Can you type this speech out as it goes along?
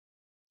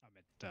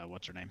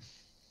what's her name?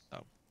 Oh.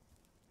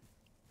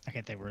 I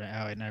can't think of her name.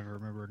 I never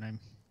remember her name.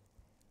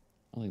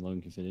 I don't think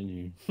Logan can fit in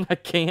here. I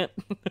can't.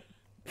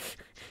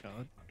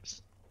 God.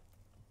 Just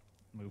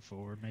move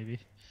forward, maybe.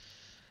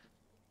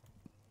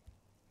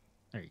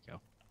 There you go.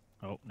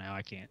 Oh, now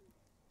I can't.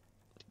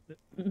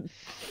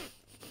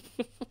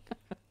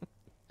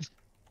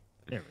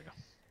 There we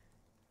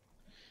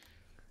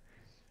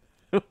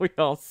go. We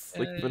all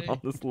sleeping on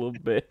this little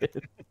bed.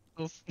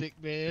 Little stick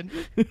man.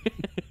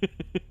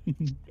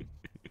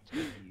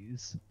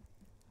 Jeez.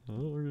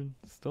 Oh, we're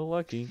still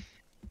lucky.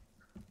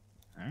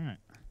 All right.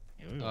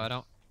 Here we go.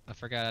 Oh, I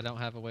forgot I don't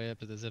have a way up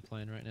to the zip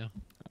line right now.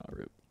 Oh,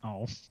 rip.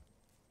 Oh.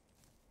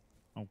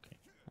 Okay.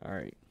 All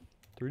right.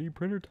 3D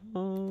printer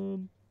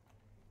time.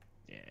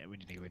 Yeah, we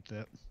need to go into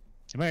that.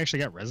 Anybody actually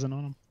got resin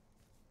on them?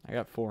 I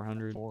got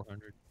 400.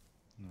 400.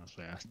 No,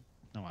 fast.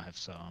 No, I have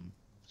some.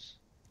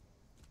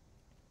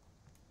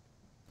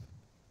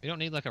 We don't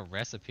need like a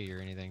recipe or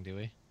anything, do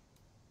we?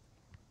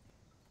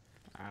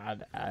 I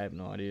have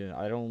no idea.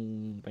 I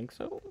don't think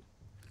so.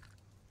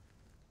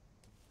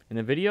 In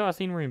the video I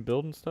seen where he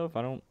building stuff,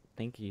 I don't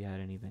think he had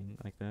anything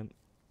like that.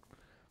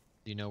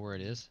 Do you know where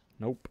it is?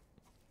 Nope.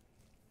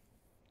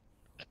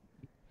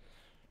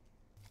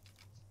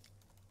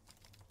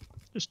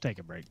 Just take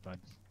a break, bud.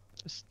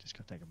 Just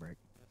go take a break.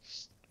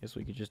 Guess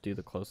we could just do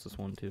the closest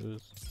one to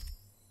us.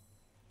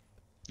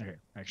 Okay,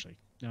 actually,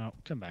 no,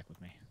 come back with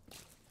me.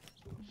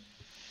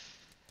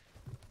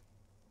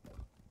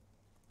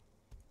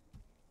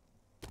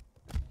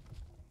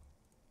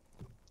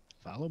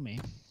 Follow me.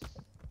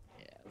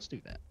 Yeah, let's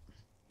do that.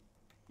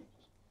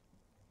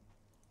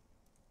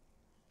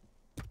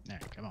 All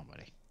right, come on,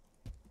 buddy.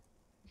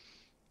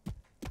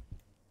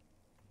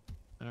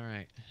 All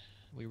right.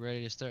 We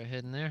ready to start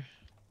heading there?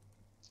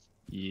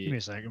 Give Yeah. me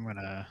a second. I'm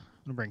gonna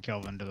bring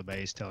Kelvin to the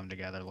base. Tell him to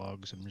gather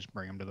logs and just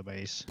bring him to the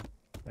base.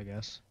 I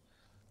guess.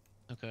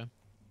 Okay.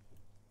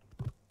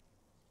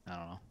 I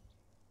don't know.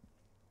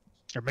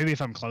 Or maybe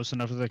if I'm close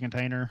enough to the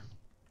container,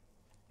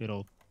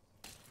 it'll.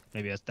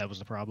 Maybe that was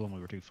the problem.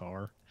 We were too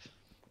far.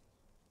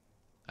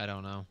 I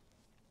don't know.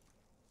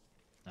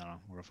 I don't know.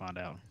 We're gonna find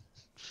out.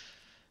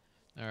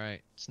 All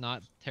right. It's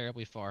not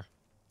terribly far.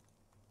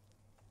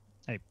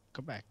 Hey,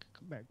 come back.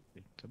 Come back.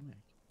 Come back.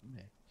 Come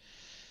back.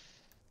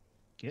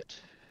 Get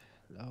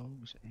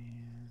logs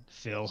and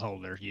fill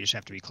holder. You just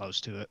have to be close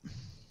to it.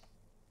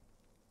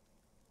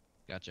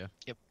 Gotcha.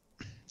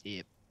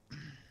 Yep.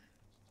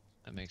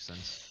 That makes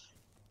sense.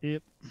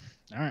 Yep.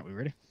 All right, we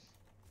ready?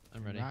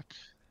 I'm ready. Rock.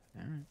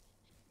 All right.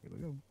 Here we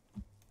go.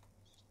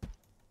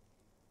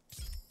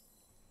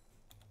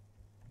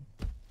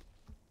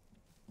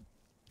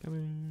 Come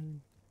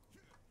in.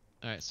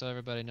 All right. So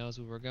everybody knows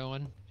where we're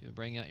going. If you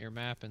bring out your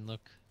map and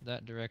look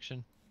that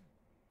direction,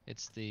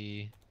 it's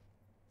the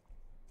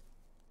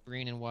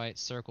green and white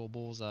circle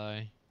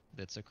bullseye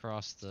that's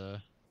across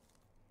the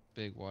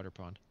big water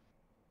pond.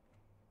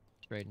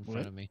 Right in front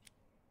What? of me.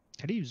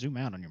 How do you zoom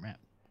out on your map?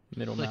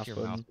 Middle Click mouse your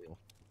button. mouse wheel.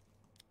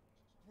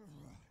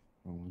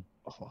 Wrong one.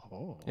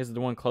 Oh. Is it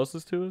the one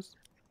closest to us?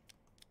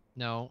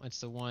 No,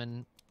 it's the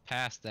one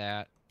past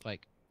that.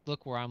 Like,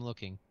 look where I'm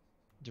looking.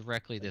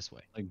 Directly this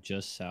way. Like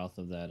just south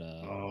of that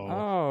Oh.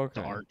 Oh, The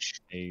okay.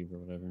 arch. cave or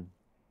whatever.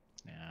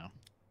 Yeah.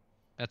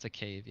 That's a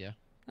cave, yeah.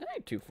 That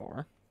ain't too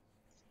far.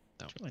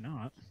 It's really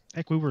not.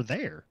 Heck, we were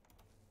there.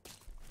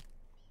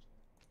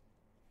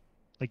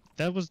 Like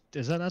that was.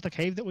 Is that not the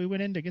cave that we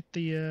went in to get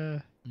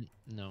the?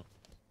 No.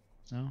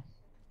 No.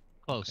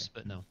 Close, Okay.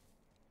 but no.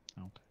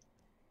 Okay.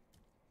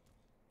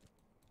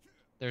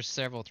 There's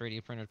several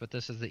 3D printers, but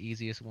this is the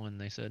easiest one,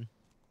 they said.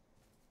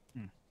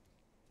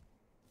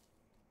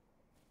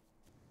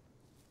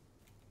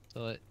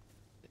 So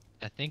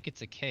I think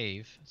it's a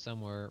cave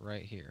somewhere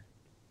right here.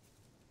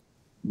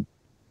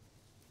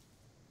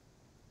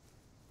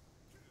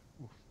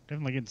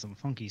 Definitely getting some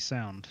funky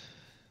sound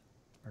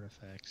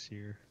artifacts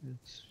here.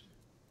 It's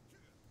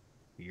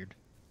weird.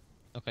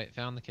 Okay,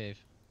 found the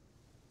cave.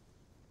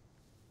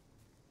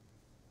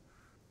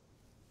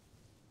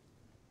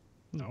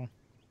 No.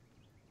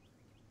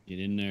 Get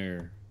in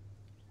there.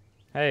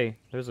 Hey,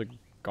 there's a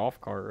golf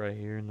cart right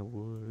here in the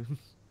woods.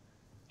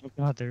 Oh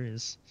God, there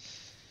is.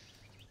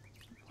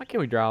 Why can't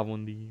we drive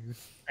one of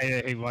these?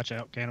 Hey, watch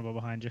out! Cannibal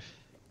behind you.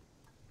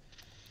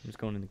 I'm just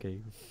going in the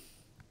cave.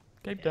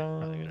 Cave Yeah,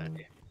 probably a good time.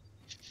 idea.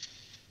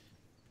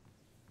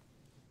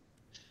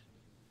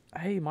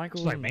 Hey, Michael.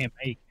 It's like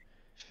man-made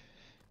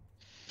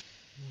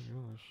Oh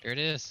my gosh. Here it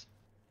is.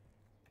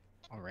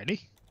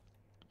 already.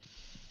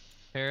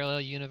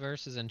 Parallel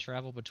universes and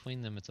travel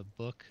between them. It's a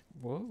book.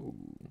 Whoa.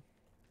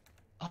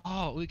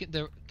 Oh,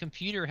 the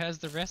computer has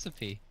the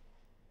recipe.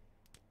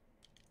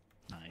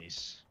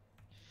 Nice.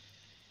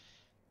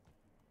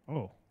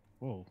 Oh,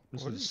 whoa!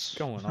 This What is is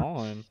going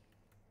on?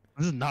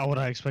 This is not what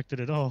I expected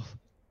at all.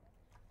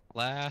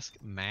 Flask,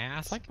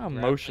 mask. It's like my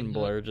grappling motion hook,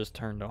 blur just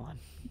turned on.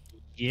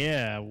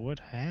 Yeah, what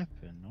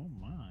happened? Oh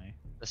my!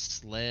 The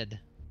sled.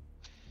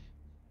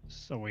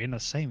 So we in the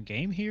same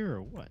game here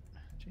or what?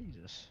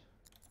 Jesus.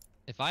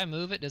 If I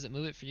move it, does it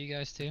move it for you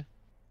guys too?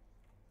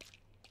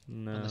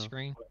 No. On the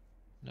screen?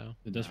 No.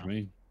 It does No. for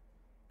me.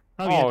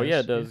 Oh, yeah,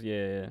 it does.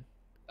 Yeah, yeah.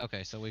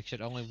 Okay, so we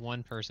should only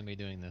one person be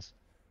doing this.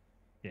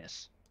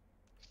 Yes.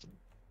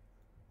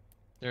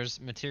 There's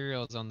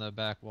materials on the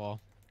back wall.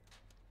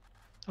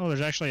 Oh, there's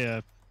actually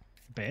a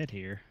bed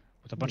here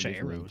with a bunch of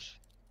this room. arrows.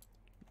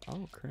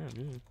 Oh, crap,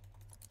 yeah.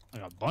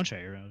 Like a bunch of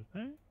arrows.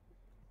 All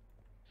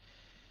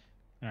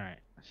right.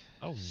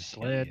 Oh,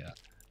 Sled. yeah.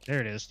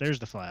 There it is. There's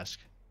the flask.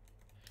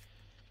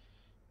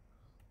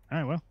 All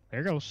right. Well,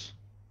 there goes.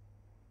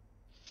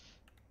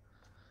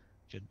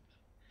 Should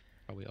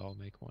probably all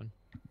make one.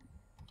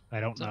 I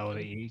don't So- know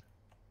that you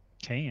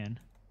can.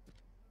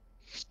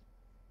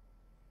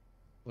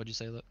 What'd you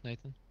say,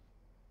 Nathan?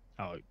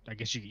 Oh, I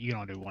guess you can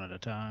only do one at a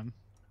time.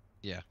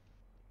 There's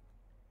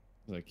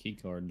a key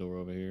card door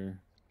over here.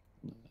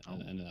 Oh.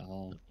 In that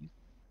hall.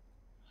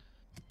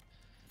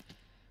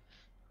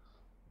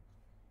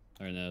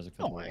 And there's a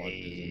couple of watches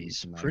and Nice.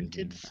 some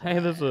Printed magazines.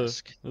 Hey,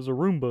 flask. there's a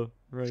Roomba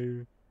right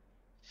here.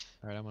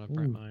 Alright, I'm gonna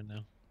print Ooh. mine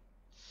now.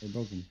 They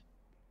broke them.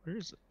 Where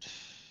is it?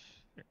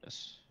 There it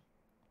is.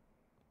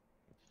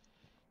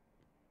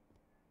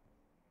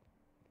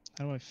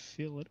 How do I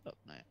fill it up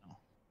now?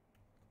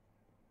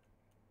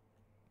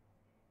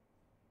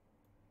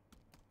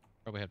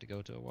 Probably have to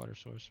go to a water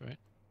source, right?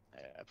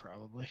 Yeah,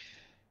 probably.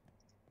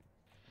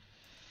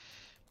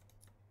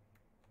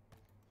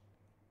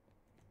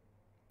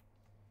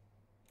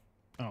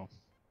 Oh.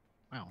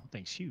 Wow, that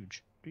thing's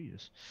huge.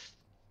 Jesus.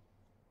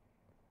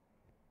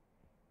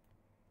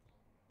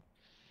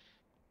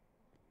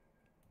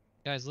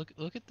 Guys, look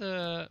at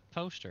the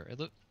poster.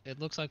 It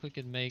looks like we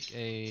could make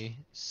a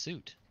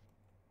suit.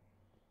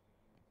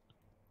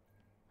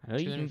 I know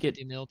you can get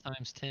 250 mil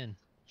times 10.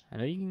 I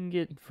know you can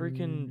get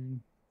freaking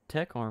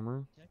tech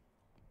armor. I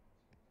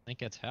think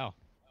that's how.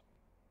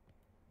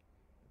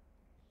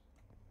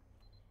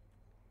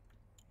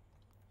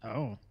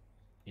 Oh.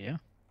 Yeah.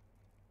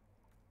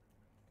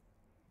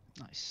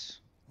 Nice.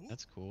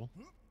 That's cool.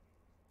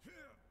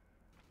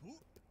 Is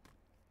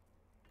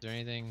there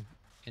anything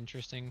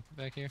interesting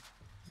back here?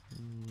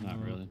 Not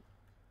Mm, really.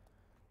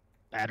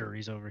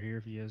 Batteries over here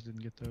if you guys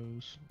didn't get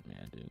those.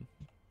 Yeah, dude.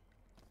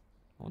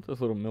 I want this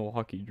little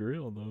Milwaukee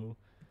drill though.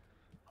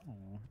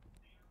 Oh.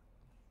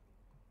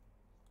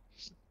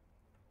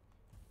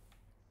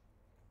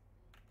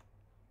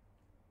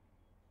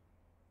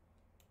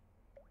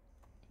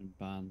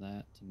 Combine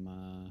that to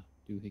my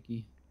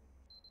doohickey.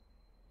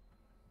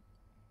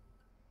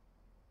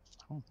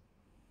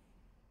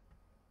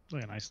 It's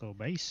like a nice little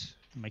base.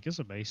 Make this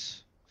a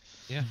base.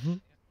 Yeah.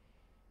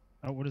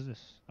 Oh, what is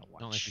this? A I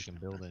don't think we can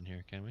build in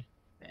here, can we?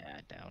 Yeah,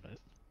 I doubt it.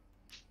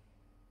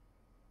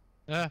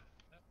 Ah.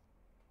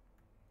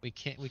 We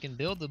can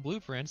build the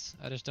blueprints.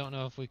 I just don't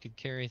know if we could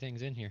carry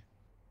things in here.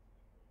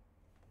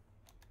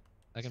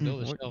 I can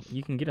build a What, shelf.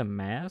 you can get a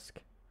mask?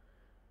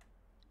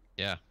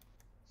 Yeah,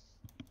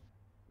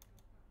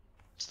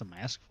 What's the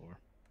mask for?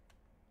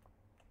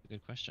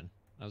 good question.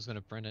 I was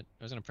gonna print it.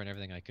 I was gonna print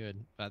everything I could,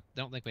 but I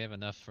don't think we have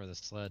enough for the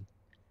sled.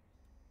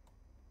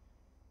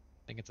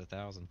 I think it's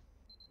 1,000.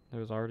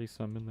 There's already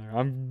some in there.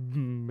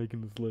 I'm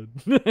making the sled.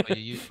 Oh,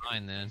 you use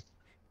mine then.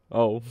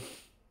 Oh.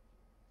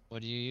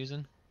 What are you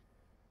using?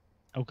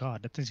 Oh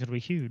god, that thing's gonna be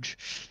huge.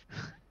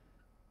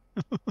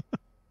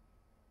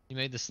 You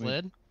made the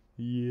sled?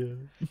 Yeah.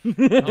 Oh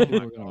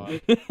my We're gonna-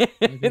 god.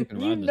 can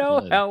ride You this know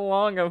sled. how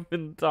long I've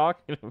been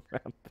talking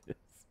about this.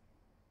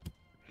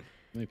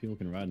 How many people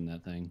can ride in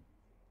that thing?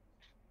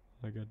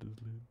 I got this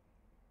sled.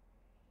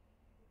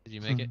 Did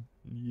you make it?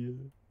 Yeah.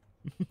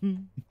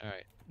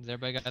 Alright. Has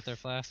everybody got their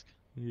flask?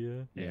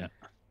 Yeah. Yeah.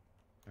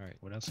 Alright.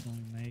 What else can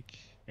we make?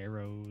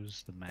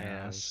 Arrows, the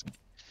mask.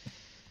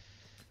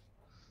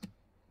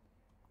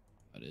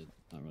 I did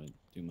not really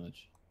do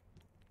much.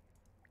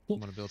 I'm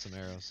gonna build some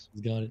arrows.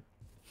 He's got it.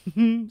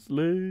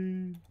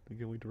 Sled. I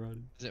can't wait to ride it.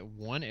 Is it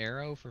one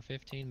arrow for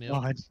 15 mil?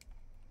 God.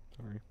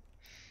 Sorry.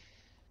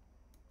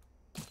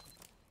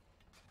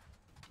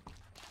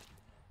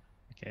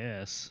 I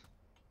guess.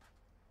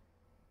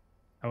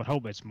 I would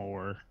hope it's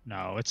more.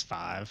 No, it's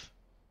 5.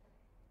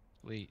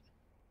 Sweet.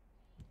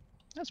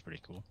 That's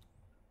pretty cool.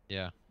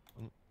 Yeah.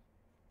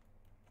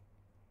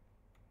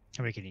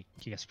 How many can you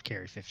guys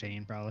carry?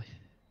 15 probably.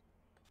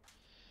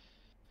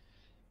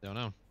 Don't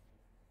know.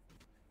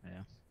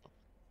 Yeah.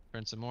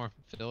 Print some more.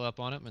 Fill up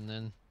on them, and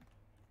then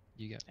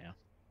you got. Yeah.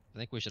 I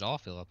think we should all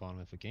fill up on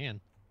them if we can.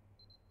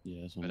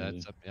 Yeah, that's But what I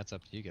that's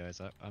up to you guys.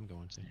 I'm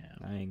going to.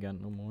 Yeah. I ain't got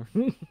no more.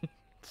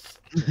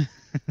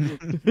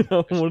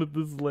 I wanted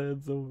the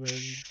sled so bad.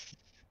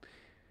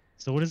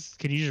 So what is?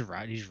 Can you just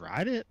ride? You just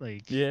ride it?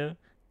 Like. Yeah.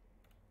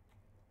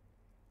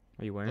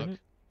 Are you wearing Look. it?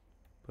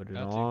 Put it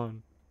Got to.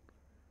 on.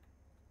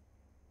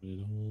 Put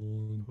it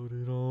on. Put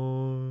it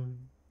on.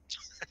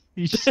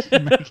 You just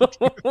make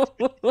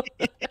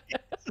it.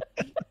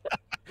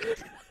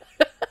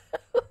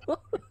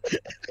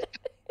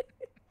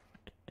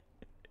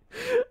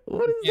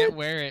 What is You can't that?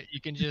 wear it.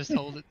 You can just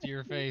hold it to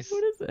your face.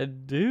 What does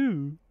that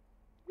do?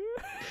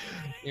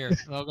 Here,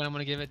 Logan, I'm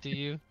gonna give it to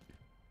you.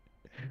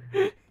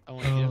 I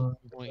want you to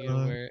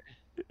God. wear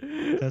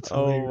it. That's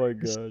oh my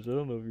hilarious. gosh! I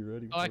don't know if you're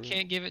ready. Oh, I for it.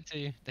 can't give it to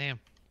you. Damn.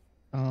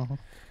 Oh,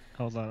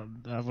 hold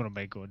on. I want to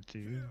make one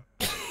too.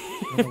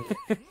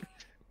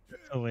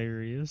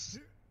 Hilarious.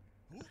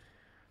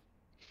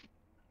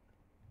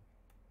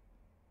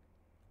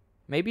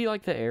 Maybe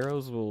like the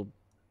arrows will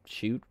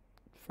shoot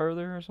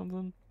further or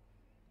something.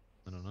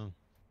 I don't know.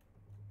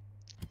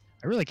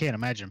 I really can't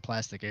imagine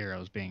plastic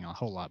arrows being a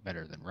whole lot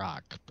better than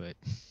rock, but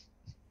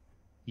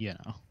you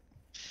know,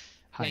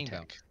 high Gang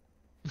tech.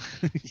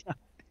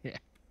 Yeah.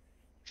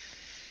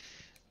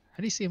 How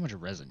do you see how much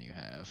resin you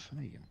have? I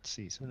know you can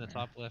see In somewhere. the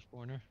top left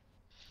corner.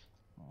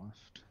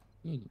 Left.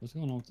 Dude, what's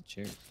going on with the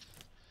chair?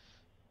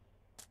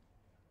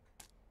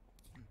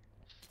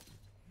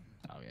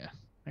 Oh yeah,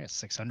 I got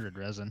 600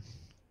 resin.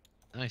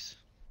 Nice.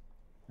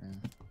 Yeah,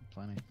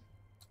 plenty.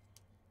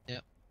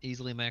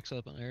 Easily max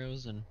up on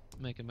arrows and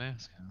make a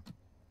mask.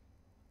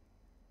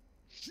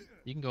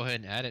 You can go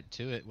ahead and add it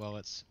to it while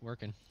it's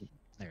working.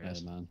 There it Added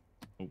is. mine.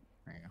 There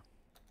you go.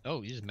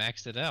 Oh, you just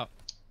maxed it out.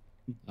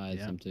 I had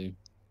Yeah. some too.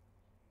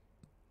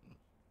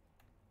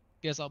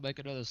 Guess I'll make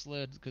another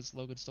sled because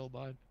Logan stole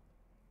mine.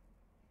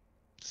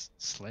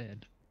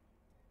 Sled.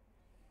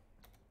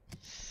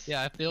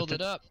 Yeah, I filled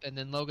it up and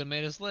then Logan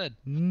made a sled.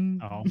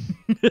 Oh,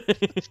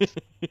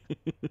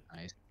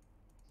 nice.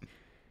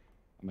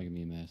 I'm making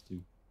me a mask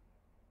too.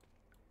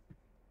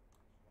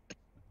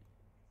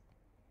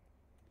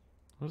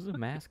 What does the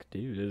mask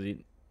do? Does he?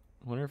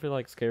 I wonder if it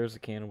like scares the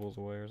cannibals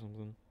away or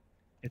something.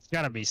 It's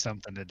got to be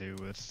something to do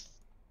with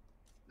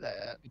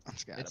that.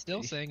 It's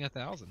still saying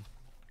 1,000.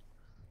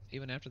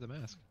 Even after the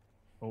mask.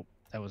 Oh,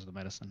 that was the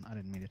medicine. I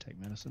didn't mean to take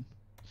medicine.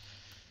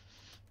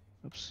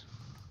 Oops.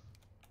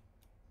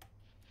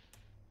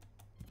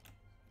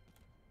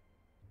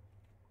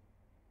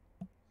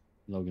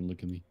 Logan,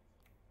 look at me.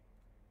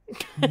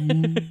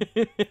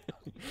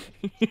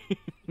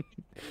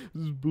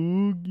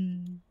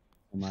 Spooky.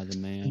 Am I the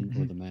man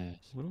or the mask?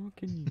 What all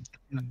can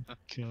you?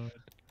 God.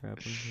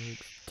 Grappling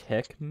hooks.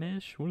 Tech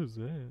mesh? What is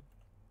that?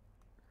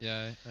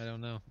 Yeah, I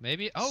don't know.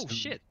 Maybe. Oh So-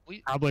 shit. We.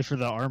 Probably for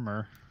the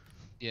armor.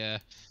 Yeah,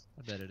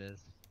 I bet it is.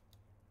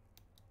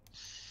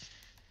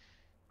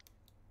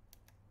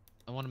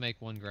 I want to make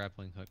one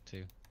grappling hook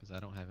too, because I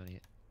don't have any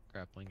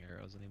grappling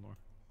arrows anymore.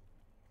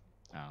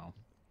 Oh.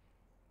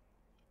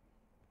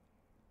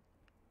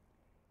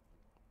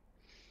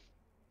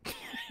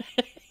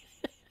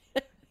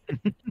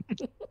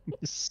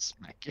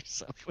 Smack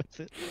yourself with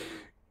it.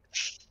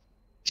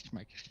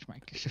 Smack,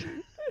 smack.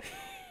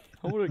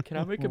 Can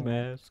I make a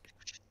mask?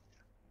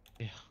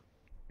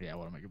 Yeah, I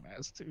want to make a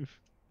mask too.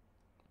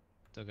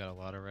 Still got a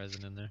lot of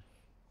resin in there.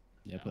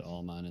 Yeah, put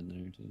all mine in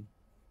there too.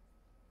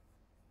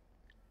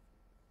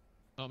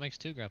 Oh, it makes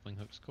 2 grappling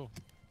hooks. Cool.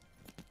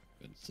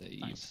 Good save.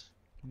 Nice.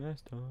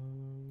 Mask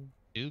time.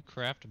 2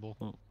 craftable.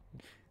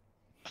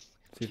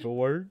 See if it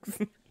works.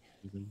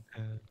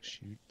 Oh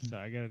shoot! So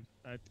I got.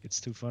 It's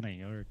too funny.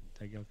 Y'all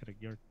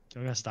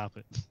gotta stop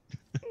it.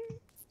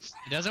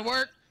 It doesn't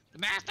work. The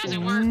mask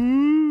doesn't work.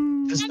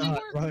 It's Doesn't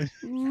not work.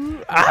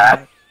 right.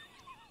 Ah!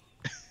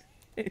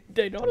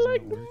 They don't Doesn't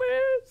like the work.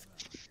 mask.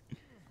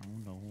 Oh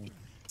no.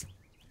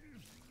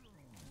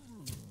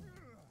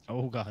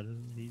 Oh god,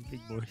 these big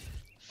boys.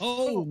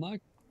 Oh my!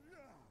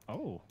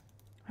 Oh,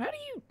 How do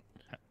you?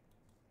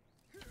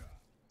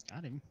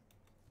 got him.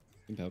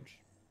 Pouch.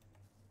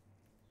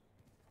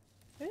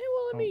 Hey, well,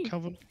 I Oh, mean,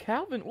 Kelvin.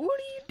 Calvin, what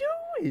are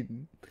you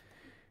doing?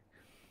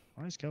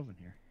 Why is Kelvin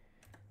here?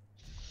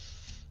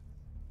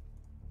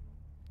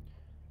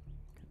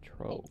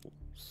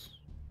 Controls.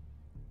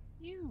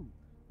 You.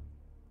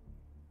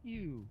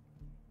 You.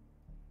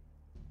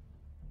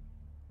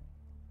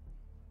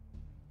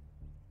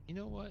 You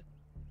know what?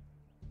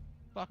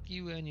 Fuck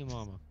you and your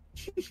mama.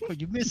 Oh,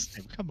 you missed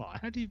him. Come on.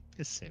 How do you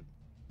miss him?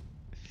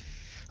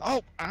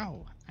 Oh,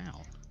 ow,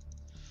 ow.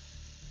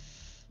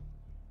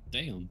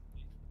 Damn.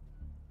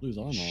 Lose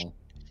arm all.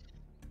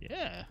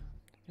 Yeah.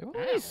 Why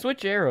do they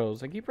switch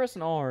arrows? I keep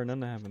pressing R and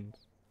nothing happens.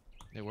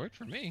 It worked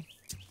for me.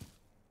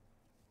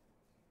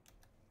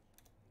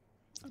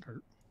 That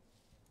hurt.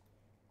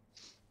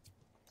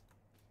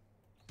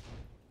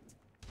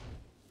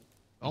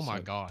 Oh my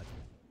So- god.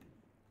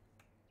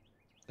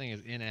 This thing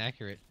is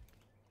inaccurate.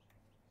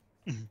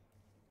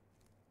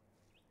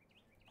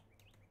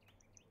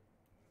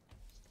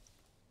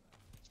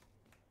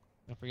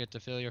 Don't forget to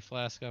fill your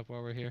flask up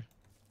while we're here.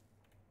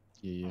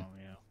 Yeah, yeah. Oh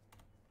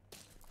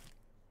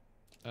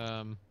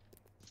yeah.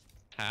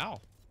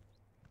 How?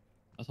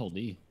 That's hold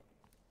E.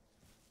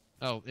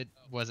 Oh, it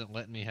wasn't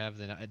letting me have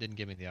the. It didn't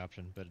give me the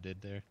option, but it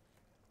did there.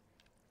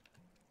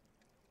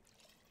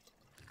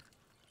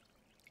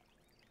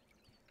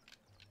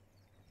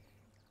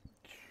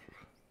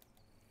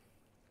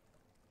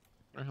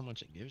 I wonder how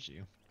much it gives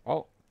you.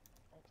 Oh.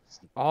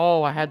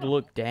 Oh, I had to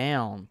look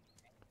down.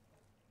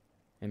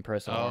 And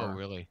press Oh, R.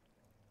 really?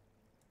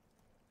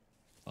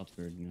 That's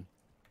weird, you know.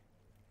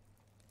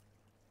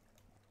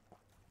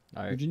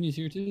 Alright, Virginia's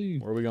here too.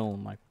 where are we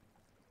going, Mike?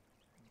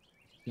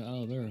 Yeah,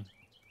 aloe vera.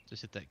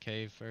 Just hit that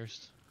cave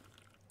first.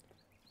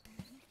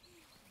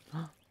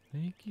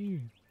 Thank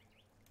you.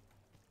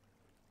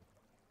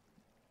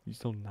 You're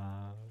so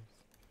nice.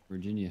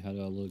 Virginia, how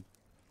do I look?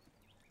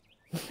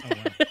 Oh,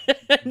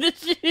 wow. Did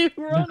you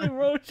run and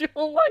roll your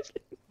life?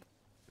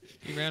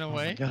 He ran Oh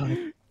my away. God.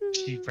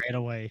 She ran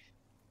away.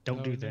 Don't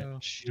Oh, do that. no.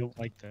 She don't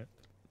like that.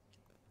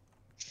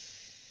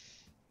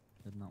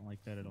 Did not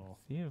like that at all.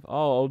 Yeah.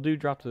 Oh, old dude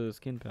dropped a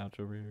skin pouch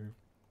over here.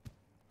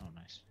 Oh,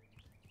 nice.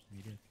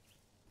 You did.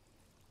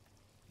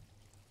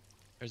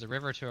 There's a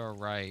river to our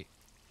right.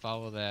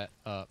 Follow that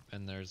up,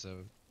 and there's a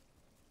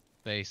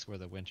base where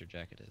the winter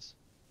jacket is.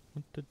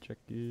 Winter jacket,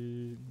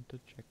 winter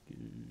jacket.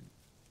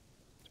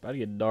 It's about to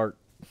get dark.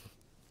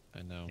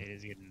 I know. It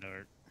is getting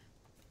dark.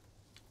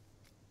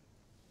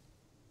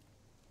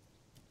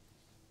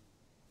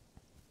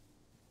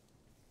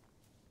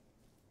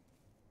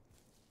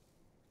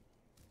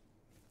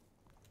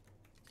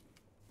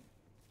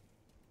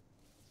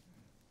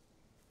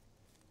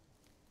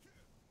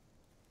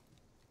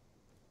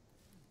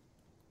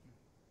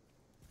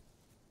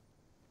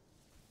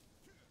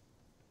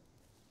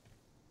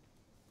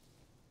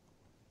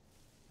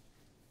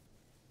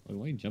 Like,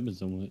 why are you jumping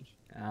so much?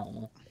 I don't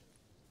know.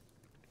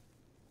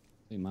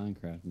 Say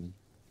Minecraft, man.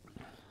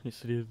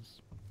 Yes, it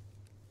is.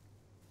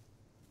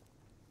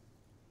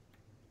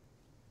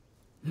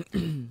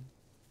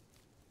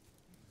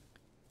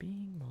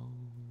 Bing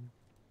bong.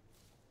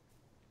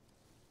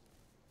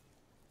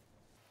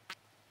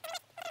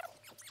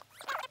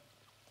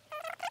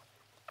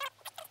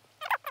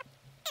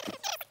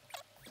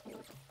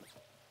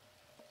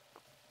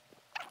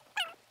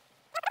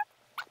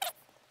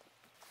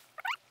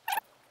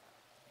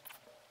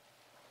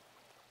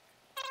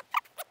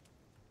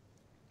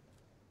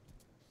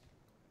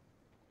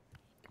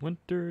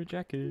 Winter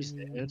jacket. He's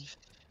dead.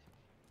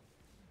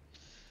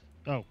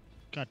 Oh,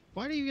 God.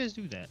 Why do you guys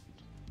do that?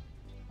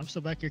 I'm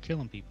still back here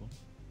killing people.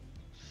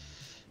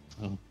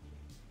 Oh,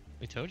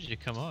 We told you to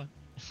come on.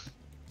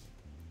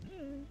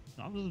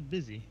 I was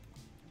busy.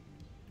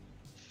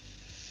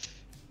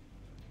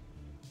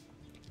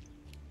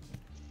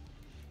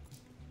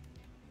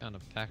 Found a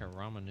pack of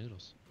ramen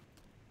noodles.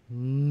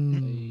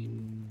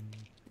 Mm.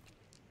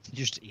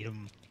 Just eat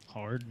them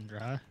hard and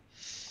dry.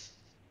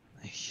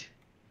 Like,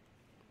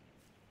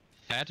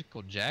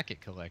 Tactical jacket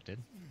collected.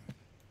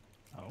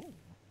 oh.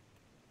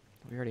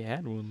 We already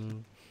had one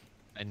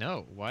though. I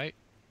know. Why?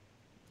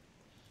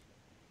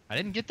 I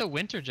didn't get the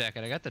winter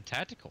jacket. I got the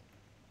tactical.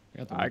 I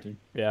got the I- winter.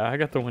 Yeah, I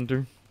got the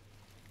winter.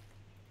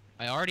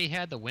 I already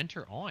had the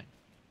winter on.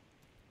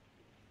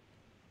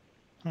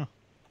 Huh.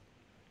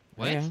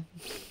 What? Yeah.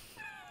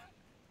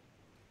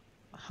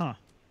 Huh.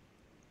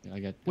 Yeah, I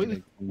got.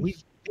 We've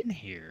been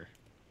here.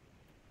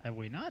 Have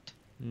we not?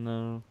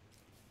 No.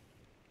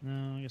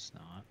 No, I guess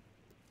not.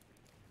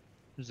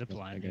 There's a zip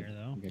line here,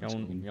 though.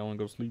 Y'all wanna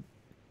go sleep?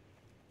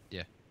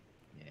 Yeah.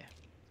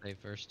 Save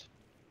first.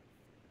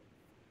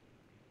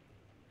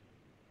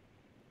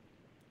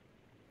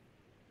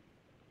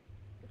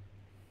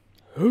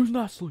 Who's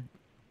not asleep?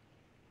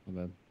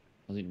 My bad.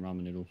 I was eating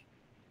ramen noodles.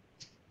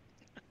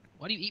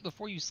 Why do you eat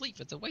before you sleep?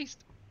 It's a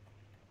waste.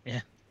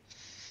 That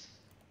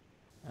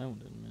one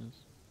didn't miss.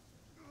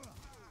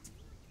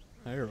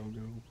 Arrow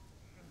go.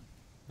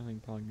 I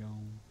think probably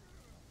gone.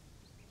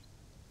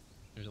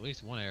 There's at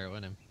least one arrow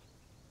in him.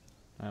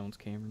 That one's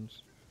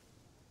Cameron's.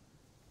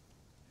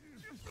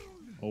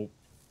 Oh,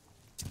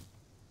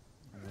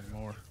 One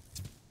more.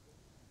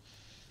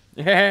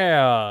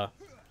 Yeah!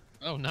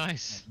 Oh,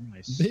 nice.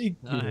 Nice. big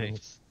kill.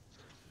 Nice.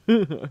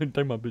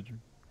 Take my picture.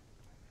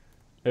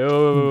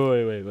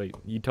 Hey, wait.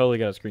 You totally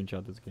gotta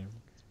screenshot this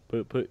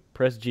camera.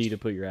 Press G to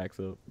put your axe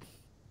up.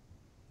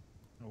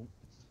 Nope.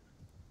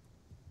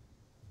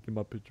 Get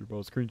my picture, bro.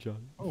 Screenshot.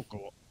 Oh,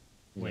 cool.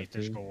 We Wait, got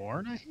there's two.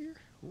 Gorna here?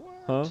 What?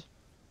 Huh?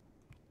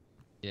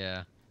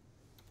 Yeah.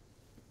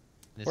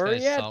 This Where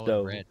guy's he at, solid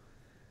though? red.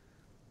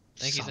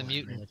 Think he's a Solid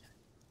mutant. red.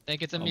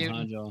 Think it's a Oh, mutant.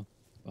 behind y'all.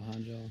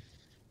 Behind y'all.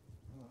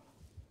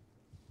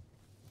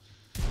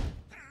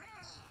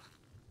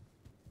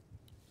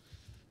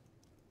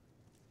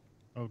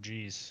 Oh,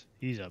 jeez.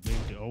 He's a big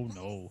dude. Oh,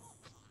 no.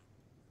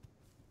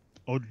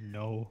 Oh,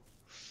 no.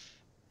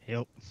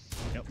 Help.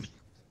 Help me.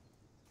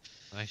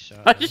 Nice shot.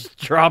 I man. just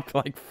dropped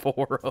like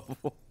 4 of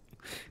them.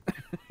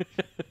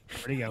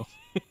 Where'd he go?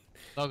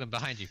 Logan,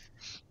 behind you.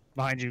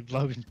 Behind you,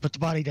 Logan. Put the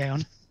body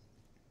down.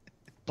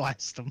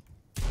 Blast him.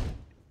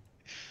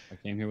 I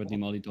came here with the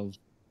Molitos.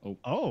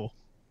 Oh.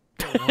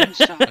 One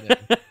shot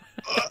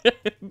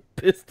him.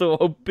 Pistol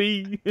OP.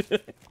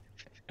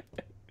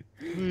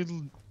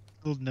 Little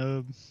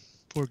nub.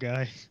 Poor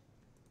guy.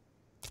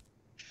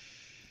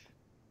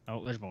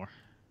 Oh, there's more.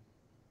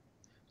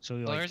 So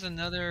Well, like, there's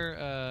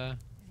another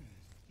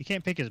you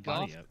can't pick his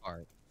golf body up.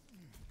 cart.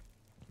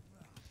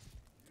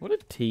 What a Oh,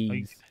 you,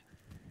 tease.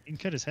 you can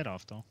cut his head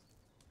off though.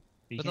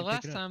 You But the can't pick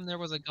last it up. time there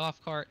was a golf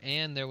cart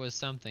and there was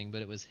something,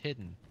 but it was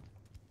hidden.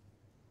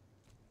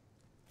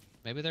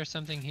 Maybe there's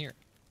something here.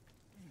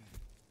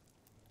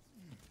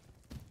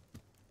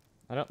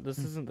 I don't. This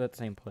isn't that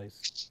same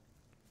place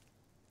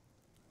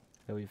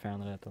that we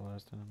found it at the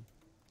last time.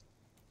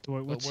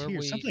 What's where here?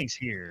 we- Something's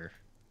here.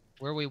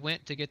 Where we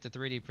went to get the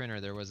 3D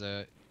printer, there was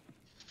a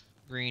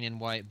green and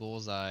white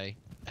bullseye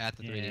at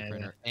the 3D Yeah,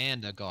 printer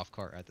and a golf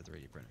cart at the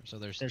 3D printer. So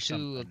there's There's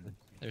two something.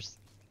 There's,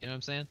 you know what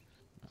I'm saying?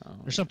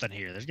 There's something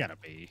here. There's gotta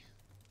be.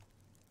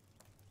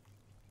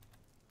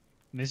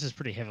 This is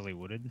pretty heavily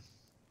wooded.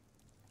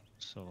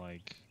 So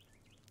like,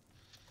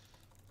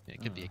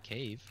 It could be a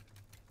cave.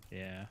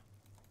 yeah.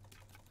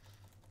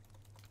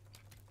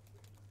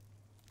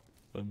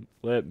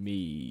 Let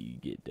me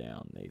get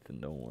down, Nathan.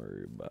 Don't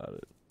worry about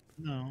it.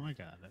 No, I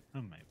got it.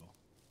 I'm able.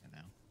 You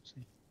know.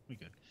 See, we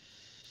good.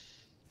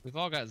 We've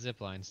all got zip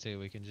lines too.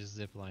 We can just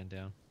zip line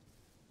down.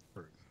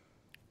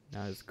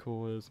 Not as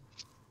cool as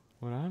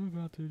what I'm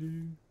about to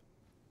do.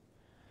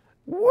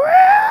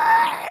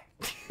 What?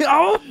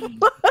 Oh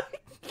my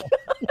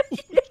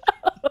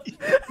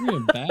You're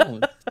in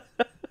balance.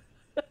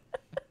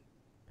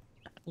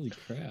 Holy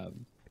crap.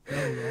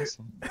 That was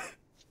awesome.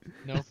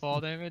 No fall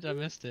damage. I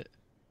missed it.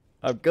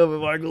 I'm coming,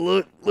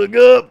 Michael. Look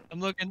up. I'm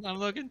looking. I'm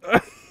looking.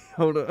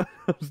 Hold on.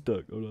 I'm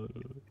stuck. Hold on.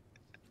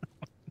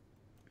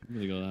 I'm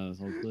gonna go down this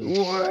whole cliff.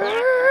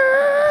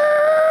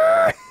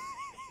 What?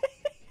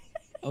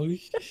 Oh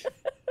shit.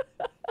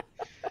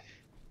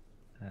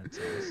 That's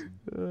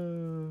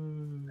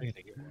awesome. I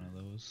gotta get one of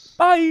those.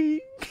 Bye.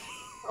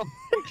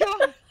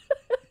 God.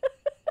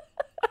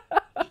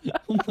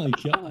 Oh my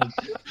god.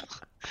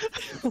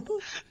 Oh my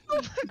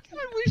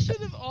god. We should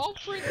have all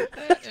printed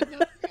that and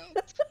nothing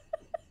else.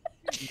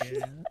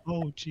 Yeah.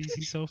 Oh, jeez,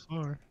 he's so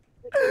far.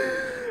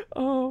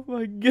 Oh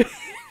my god.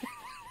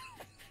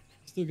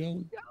 Still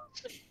going.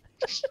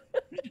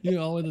 You're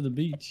all the way to the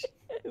beach.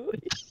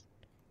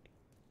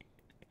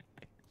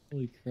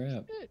 Holy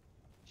crap.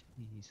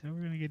 Jeez, how are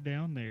we gonna get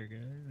down there,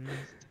 guys?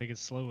 Take it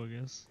slow, I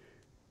guess.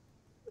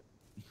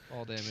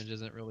 Fall damage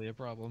isn't really a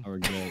problem. I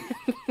regret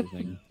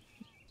everything.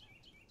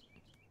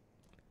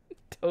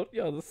 Told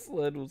y'all the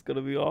sled was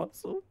gonna be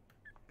awesome.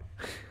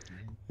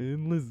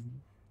 And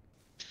listen,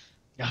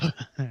 Yeah.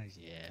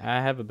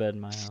 I have a bed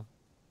in my house.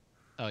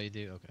 Oh, you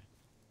do? Okay.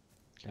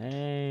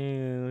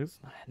 Dang, this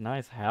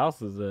nice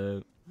house is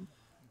that?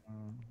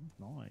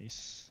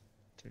 Nice.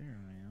 There,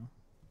 man.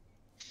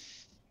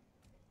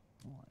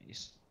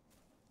 Nice.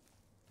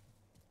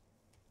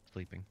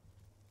 Sleeping.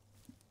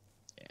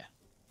 Yeah.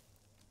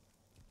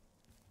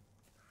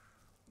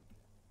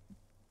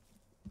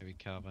 Maybe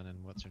Calvin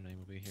and what's her name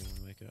will be here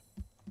when we wake up.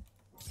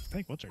 I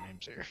think what's her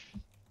name's here.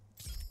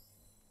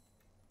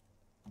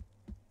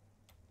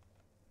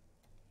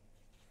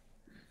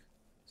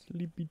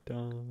 Sleepy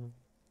time.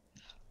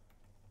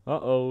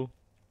 Uh-oh.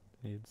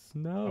 It's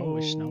snow. Oh,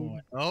 it's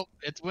snowing. Oh,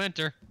 it's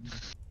winter.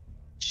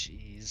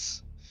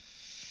 Jeez.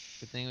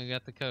 Good thing we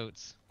got the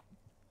coats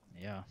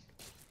Yeah.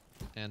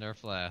 and our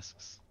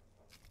flasks.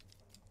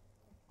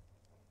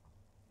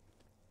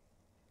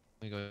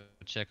 We go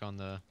check on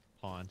the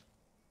pond.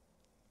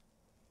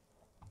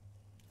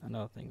 I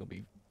know that thing will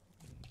be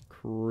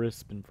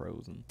crisp and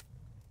frozen.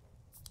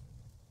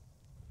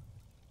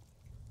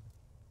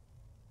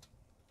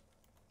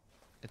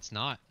 It's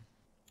not.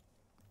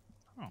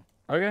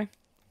 Okay.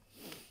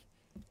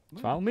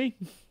 Follow me.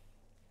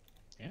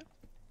 That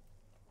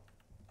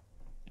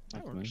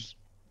That's fine. works.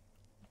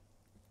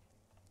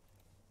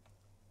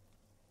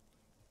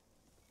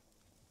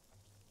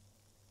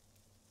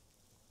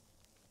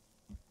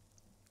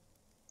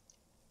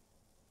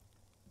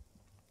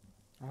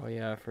 Oh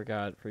yeah, I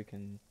forgot.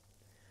 Freaking.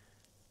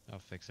 I'll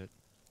fix it.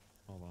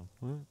 Hold on.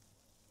 What?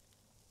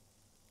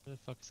 Where the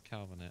fuck is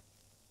Calvin at?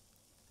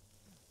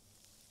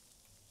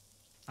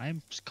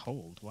 I'm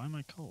cold. Why am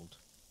I cold?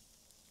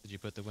 Did you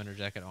put the winter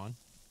jacket on?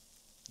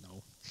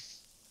 No.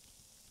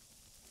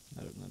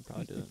 I don't know.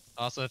 Probably didn't.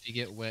 Also, if you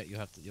get wet,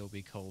 you'll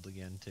be cold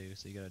again too.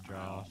 So you gotta dry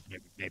off.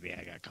 Maybe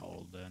I got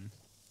cold then.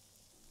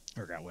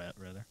 Or got wet,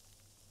 rather.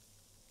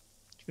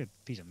 Just put a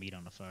piece of meat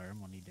on the fire. I'm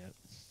gonna need that.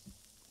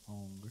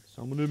 Hungry.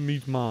 Some of them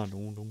meat's mine.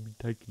 Don't be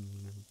taking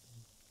them.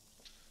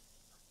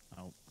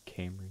 Oh.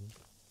 Cameron.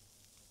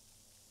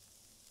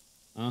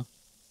 Huh?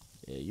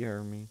 Yeah, you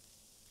heard me.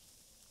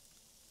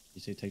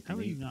 You say take the How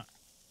are you meat. not?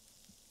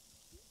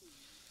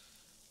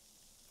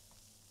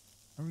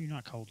 How are you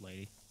not cold,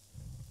 lady?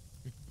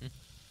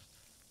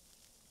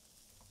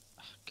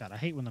 God, I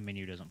hate when the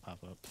menu doesn't pop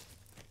up.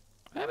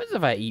 What happens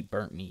if I eat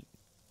burnt meat?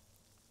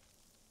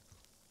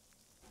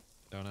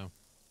 Don't know.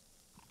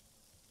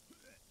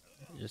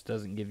 It just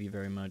doesn't give you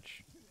very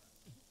much.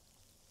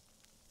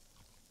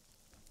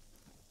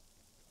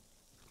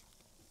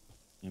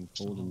 I'm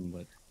cold and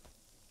wet.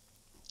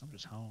 I'm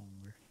just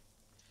hungry.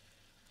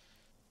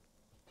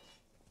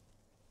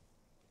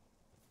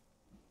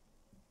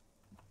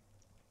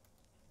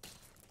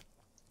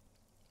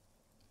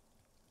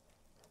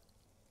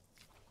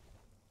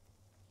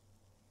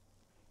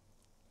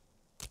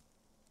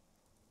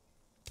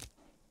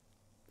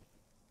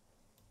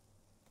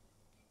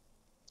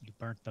 You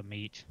burnt the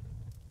meat.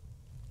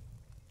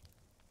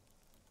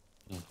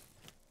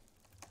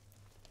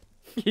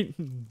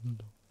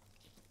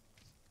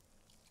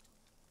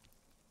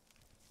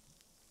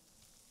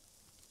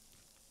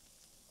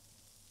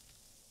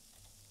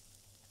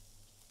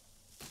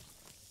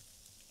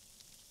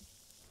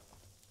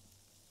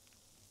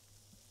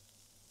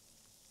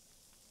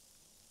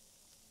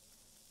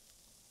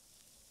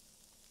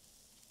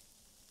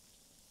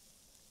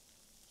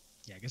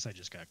 Yeah, I guess I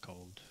just got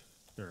cold.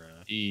 Or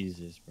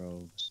Jesus,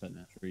 bro. Cutting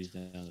the trees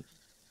down.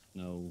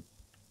 No.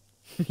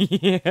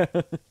 Yeah.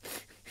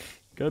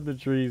 Cut the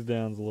trees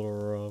down's a little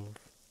rough.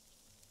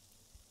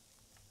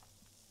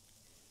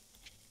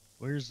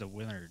 where's the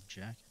winter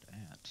jacket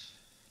at?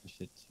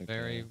 Shit took,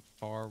 Very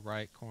far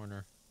right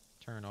corner.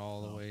 Turn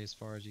all the Oh. way as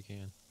far as you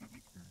can. Oh,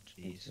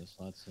 jeez. the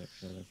slot set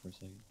for there for a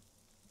second.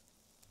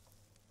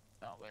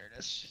 Oh, there it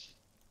is.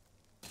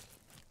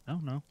 Oh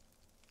no.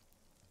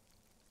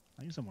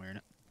 I guess I'm wearing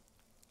it.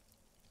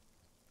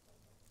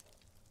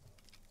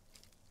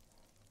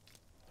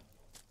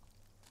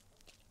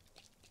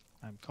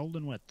 I'm cold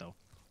and wet though.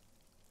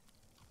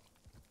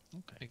 I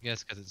Okay.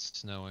 guess because it's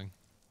snowing.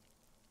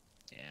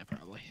 Yeah,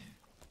 probably.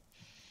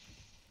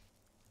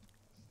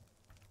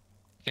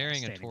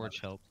 Carrying a Standing by torch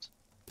the- helps.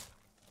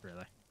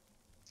 Really.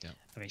 Yep.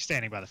 I mean,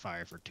 standing by the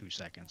fire for 2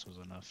 seconds was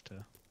enough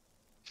to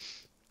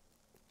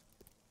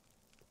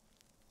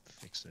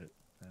fix it.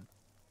 But...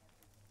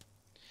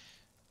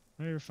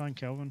 Did you ever find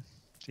Kelvin?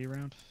 Is he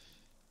around?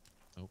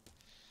 Nope.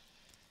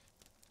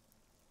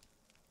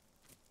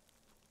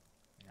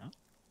 Yeah.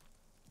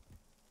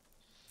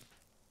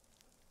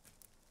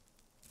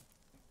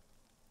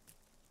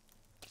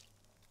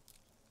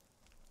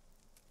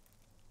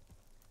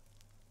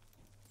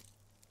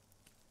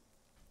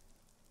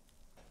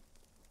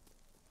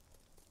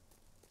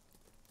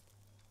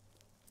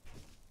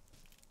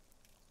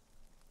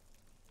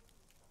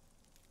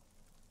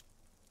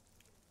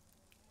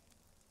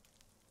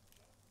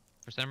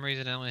 For some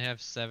reason, I only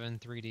have 7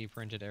 3D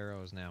printed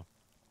arrows now.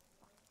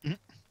 Mhm.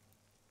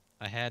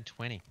 I had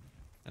 20,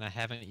 and I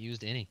haven't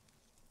used any.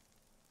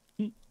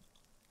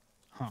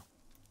 Huh.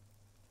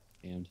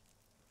 Damned.